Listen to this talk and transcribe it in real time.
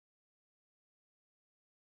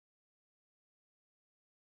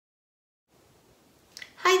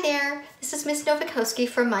Hi there, this is Miss Novikowski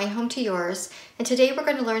from My Home to Yours, and today we're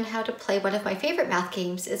going to learn how to play one of my favorite math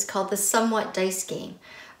games. It's called the Somewhat Dice Game,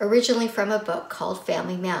 originally from a book called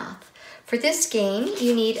Family Math. For this game,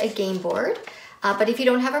 you need a game board, but if you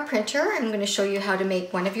don't have a printer, I'm going to show you how to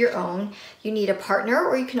make one of your own. You need a partner,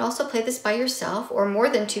 or you can also play this by yourself, or more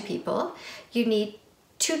than two people. You need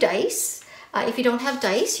 2 dice. If you don't have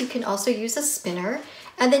dice, you can also use a spinner.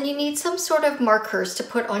 And then you need some sort of markers to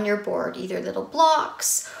put on your board, either little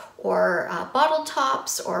blocks or bottle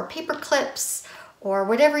tops or paper clips or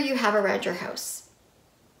whatever you have around your house.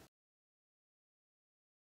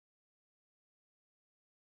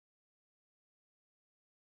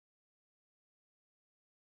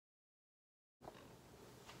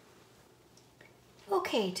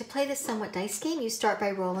 Okay, to play this Somewhat Dice Game, you start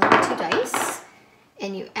by rolling 2 dice.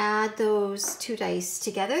 And you add those 2 dice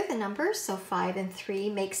together, the numbers, so 5 and 3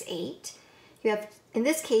 makes 8. You have, in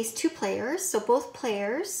this case, 2 players, so both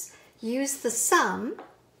players use the sum,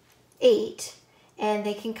 8, and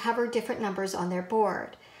they can cover different numbers on their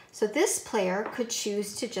board. So this player could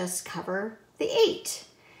choose to just cover the 8,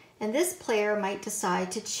 and this player might decide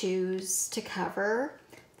to choose to cover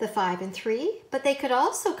the 5 and 3, but they could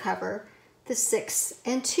also cover the 6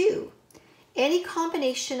 and 2. Any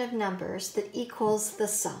combination of numbers that equals the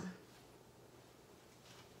sum.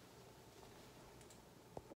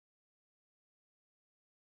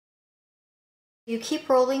 You keep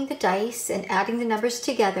rolling the dice and adding the numbers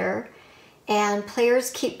together, and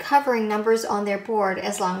players keep covering numbers on their board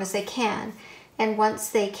as long as they can. And once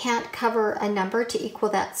they can't cover a number to equal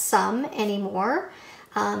that sum anymore,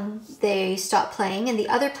 they stop playing, and the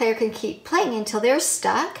other player can keep playing until they're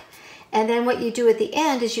stuck. And then what you do at the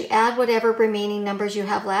end is you add whatever remaining numbers you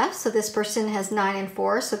have left. So this person has 9 and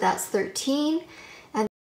 4, so that's 13.